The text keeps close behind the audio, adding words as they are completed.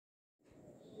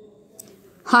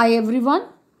Hi everyone,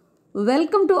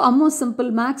 welcome to Ammo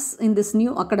Simple Maths in this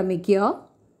new academic year.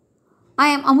 I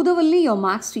am Amuthavalli, your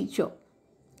maths teacher.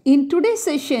 In today's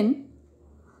session,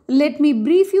 let me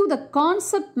brief you the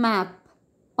concept map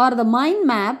or the mind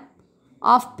map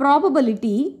of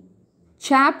probability,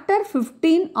 chapter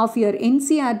 15 of your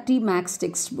NCERT maths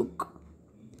textbook.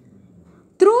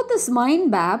 Through this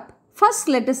mind map, first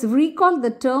let us recall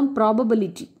the term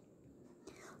probability.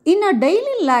 In our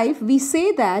daily life, we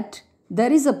say that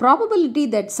there is a probability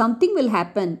that something will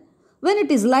happen when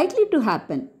it is likely to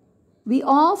happen. We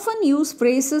often use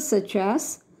phrases such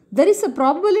as, there is a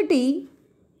probability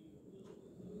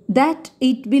that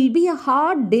it will be a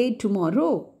hard day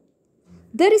tomorrow.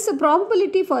 There is a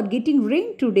probability for getting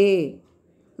rain today.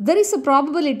 There is a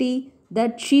probability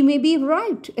that she may be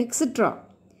right, etc.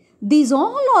 These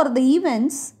all are the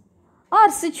events or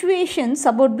situations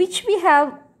about which we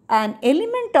have an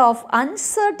element of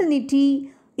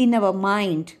uncertainty in our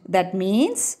mind. That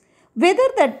means whether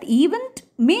that event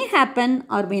may happen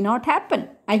or may not happen.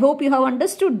 I hope you have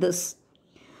understood this.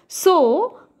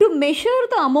 So, to measure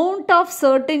the amount of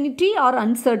certainty or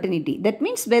uncertainty, that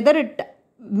means whether it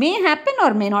may happen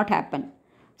or may not happen.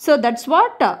 So, that's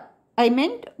what I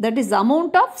meant. That is the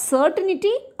amount of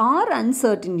certainty or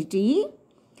uncertainty.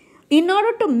 In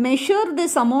order to measure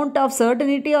this amount of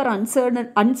certainty or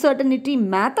uncertainty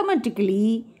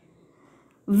mathematically,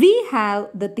 we have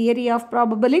the theory of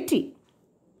probability.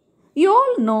 You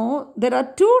all know there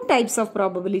are two types of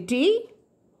probability.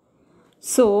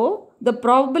 So, the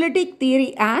probability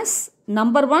theory as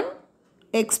number one,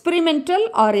 experimental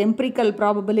or empirical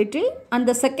probability, and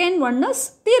the second one is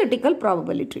theoretical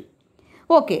probability.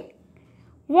 Okay,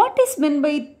 what is meant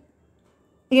by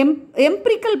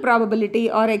empirical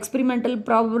probability or experimental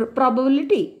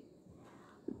probability?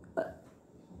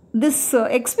 This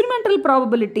experimental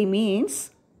probability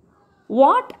means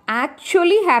what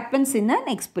actually happens in an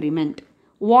experiment.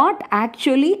 What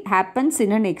actually happens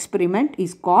in an experiment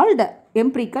is called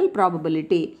empirical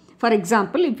probability. For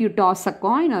example, if you toss a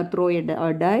coin or throw a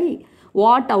die,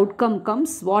 what outcome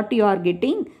comes, what you are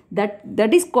getting, that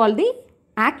is called the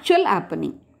actual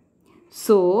happening.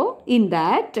 So, in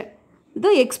that,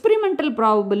 the experimental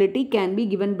probability can be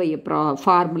given by a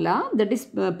formula, that is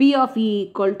P of E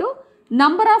equal to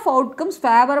number of outcomes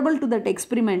favorable to that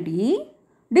experiment E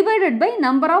divided by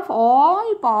number of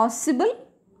all possible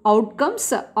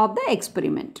outcomes of the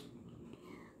experiment.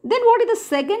 Then what is the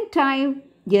second type?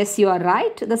 Yes, you are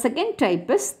right. The second type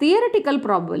is theoretical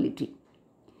probability.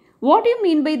 What do you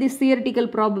mean by this theoretical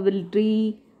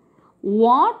probability?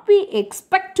 What we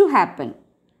expect to happen.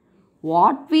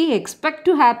 What we expect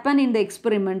to happen in the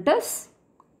experiment is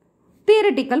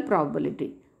theoretical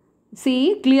probability.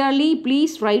 See, clearly,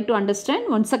 please try to understand.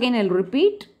 Once again, I will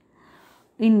repeat.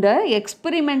 In the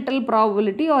experimental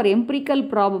probability or empirical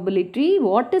probability,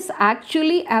 what is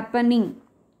actually happening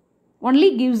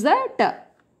only gives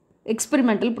that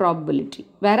experimental probability.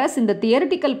 Whereas in the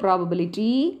theoretical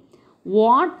probability,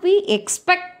 what we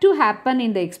expect to happen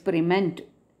in the experiment,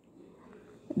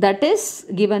 that is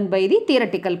given by the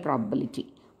theoretical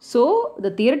probability. So, the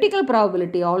theoretical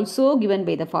probability also given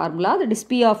by the formula, that is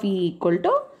P of E equal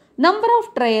to number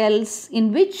of trials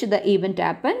in which the event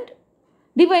happened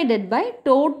divided by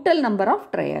total number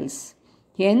of trials.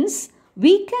 Hence,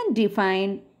 we can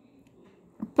define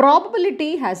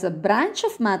probability as a branch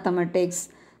of mathematics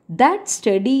that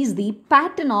studies the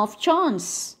pattern of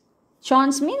chance.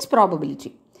 Chance means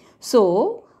probability.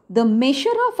 So, the measure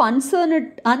of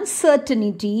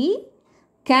uncertainty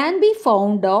can be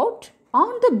found out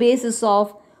on the basis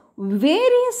of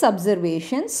various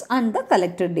observations and the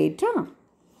collected data.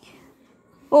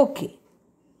 Okay.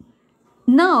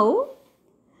 Now,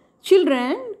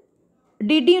 children,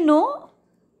 did you know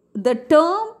the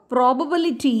term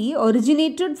probability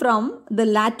originated from the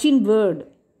Latin word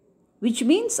which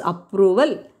means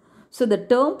approval. So, the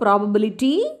term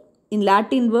probability in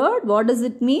Latin word, what does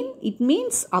it mean? It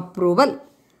means approval.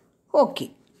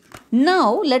 Okay.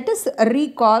 Now, let us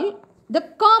recall the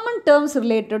common terms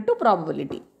related to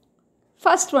probability.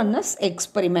 First one is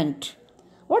experiment.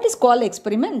 What is called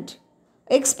experiment?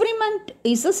 Experiment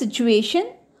is a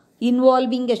situation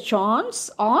involving a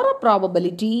chance or a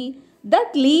probability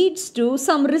that leads to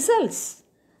some results.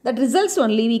 That results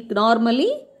only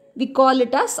we call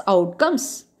it as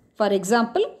outcomes. For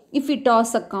example, if we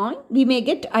toss a coin, we may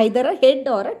get either a head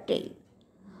or a tail.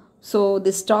 So,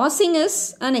 this tossing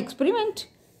is an experiment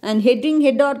and head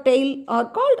or tail are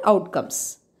called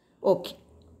outcomes. Okay.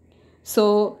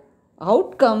 So,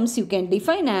 outcomes you can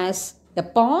define as the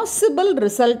possible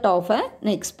result of an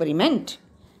experiment.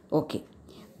 Okay.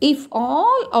 If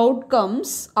all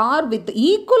outcomes are with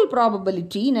equal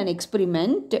probability in an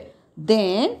experiment,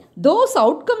 then those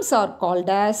outcomes are called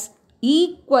as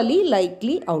equally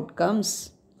likely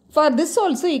outcomes. For this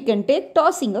also you can take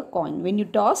tossing a coin. When you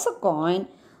toss a coin,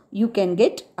 you can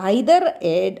get either a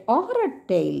head or a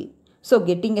tail. So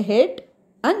getting a head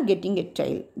and getting a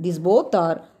tail, these both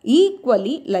are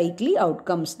equally likely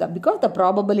outcomes because the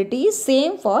probability is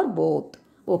same for both.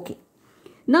 Okay.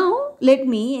 Now let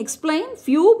me explain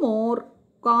few more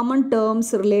common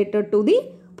terms related to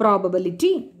the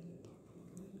probability.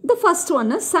 The first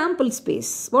one is sample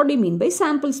space. What do you mean by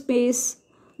sample space?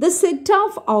 The set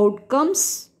of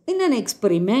outcomes in an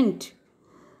experiment.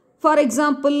 For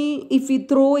example, if you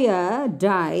throw a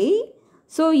die,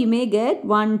 so you may get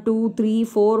 1, 2, 3,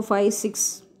 4, 5,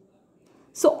 6.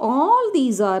 So all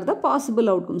these are the possible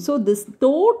outcomes. So this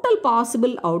total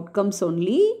possible outcomes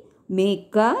only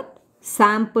make a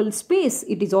sample space.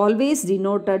 It is always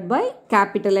denoted by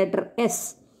capital letter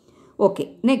S.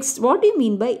 Okay, next, what do you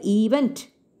mean by event?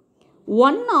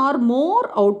 One or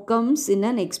more outcomes in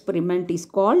an experiment is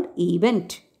called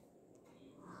event.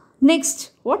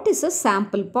 Next, what is a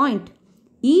sample point?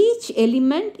 Each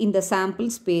element in the sample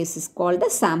space is called a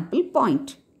sample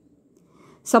point.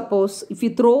 Suppose if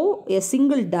you throw a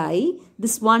single die,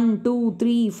 this 1, 2,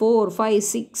 3, 4, 5,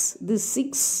 6, this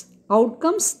 6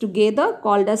 outcomes together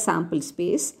called a sample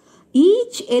space.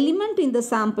 Each element in the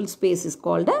sample space is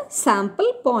called a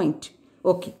sample point.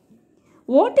 Okay.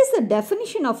 What is the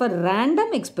definition of a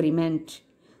random experiment?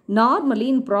 Normally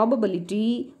in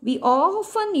probability, we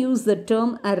often use the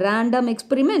term a random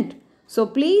experiment. So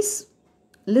please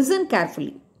listen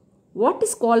carefully. What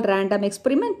is called random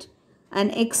experiment? An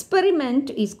experiment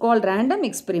is called random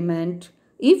experiment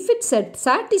if it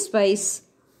satisfies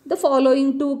the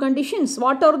following two conditions.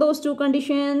 What are those two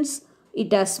conditions?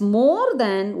 It has more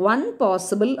than one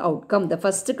possible outcome. The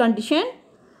first condition,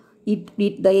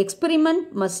 the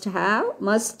experiment must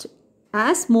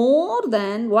has more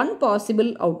than one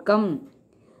possible outcome.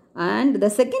 And the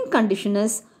second condition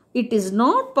is it is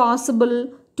not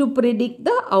possible to predict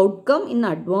the outcome in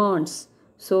advance.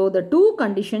 So the two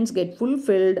conditions get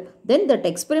fulfilled, then that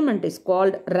experiment is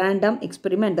called random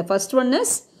experiment. The first one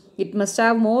is it must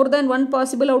have more than one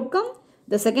possible outcome.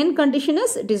 The second condition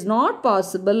is it is not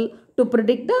possible to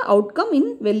predict the outcome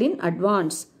in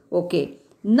advance. Okay.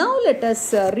 Now let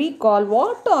us recall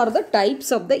what are the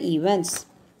types of the events.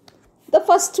 The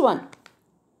first one,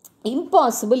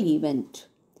 impossible event.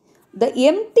 The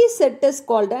empty set is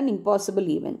called an impossible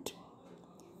event.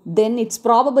 Then its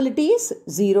probability is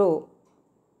 0.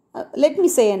 Let me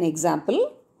say an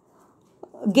example.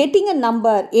 Getting a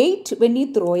number 8 when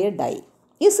you throw a die.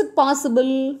 Is it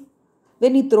possible?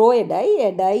 When you throw a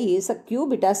die is a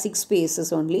cube, it has 6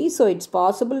 spaces only. So it's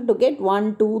possible to get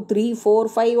 1, 2, 3, 4,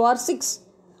 5 or 6.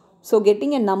 So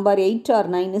getting a number 8 or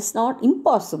 9 is not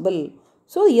impossible.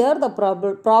 So here the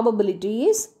probability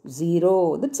is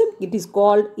 0. That's it. It is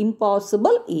called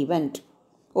impossible event.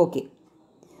 Okay.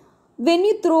 When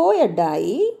you throw a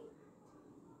die,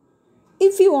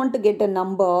 if you want to get a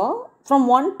number from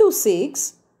 1 to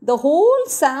 6, the whole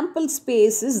sample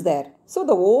space is there. So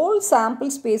the whole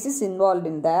sample space is involved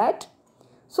in that.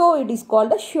 So it is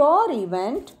called a sure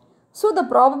event. So the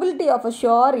probability of a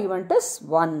sure event is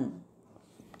 1.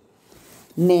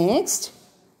 Next,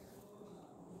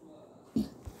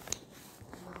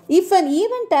 if an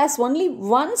event has only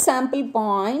one sample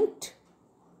point,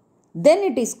 then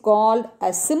it is called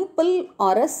a simple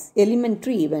or a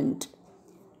elementary event.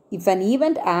 If an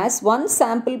event has one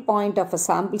sample point of a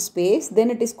sample space, then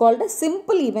it is called a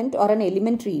simple event or an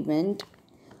elementary event.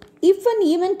 If an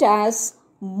event has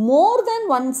more than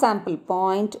one sample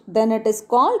point, then it is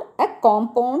called a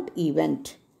compound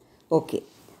event. Okay.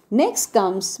 Next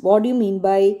comes, what do you mean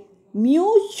by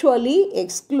mutually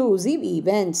exclusive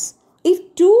events?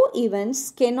 If two events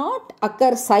cannot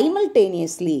occur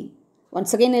simultaneously,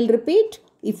 once again I'll repeat,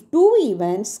 if two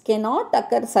events cannot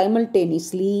occur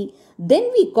simultaneously, then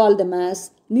we call them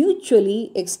as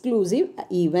mutually exclusive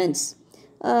events.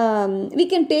 We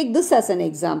can take this as an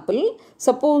example.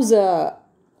 Suppose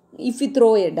if you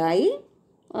throw a die,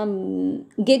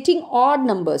 getting odd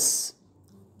numbers,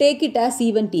 take it as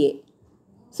event A.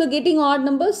 So getting odd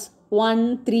numbers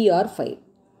 1, 3 or 5.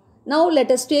 Now let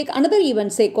us take another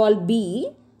event, say called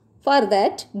B. For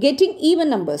that, getting even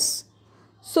numbers.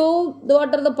 So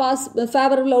what are the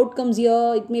favorable outcomes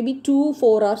here? It may be 2,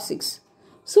 4 or 6.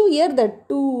 So here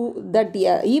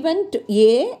event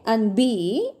A and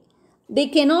B, they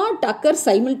cannot occur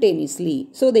simultaneously.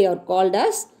 So they are called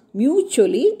as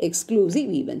mutually exclusive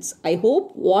events. I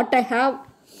hope what I have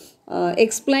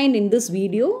explained in this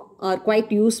video are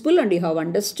quite useful and you have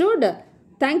understood.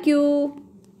 Thank you.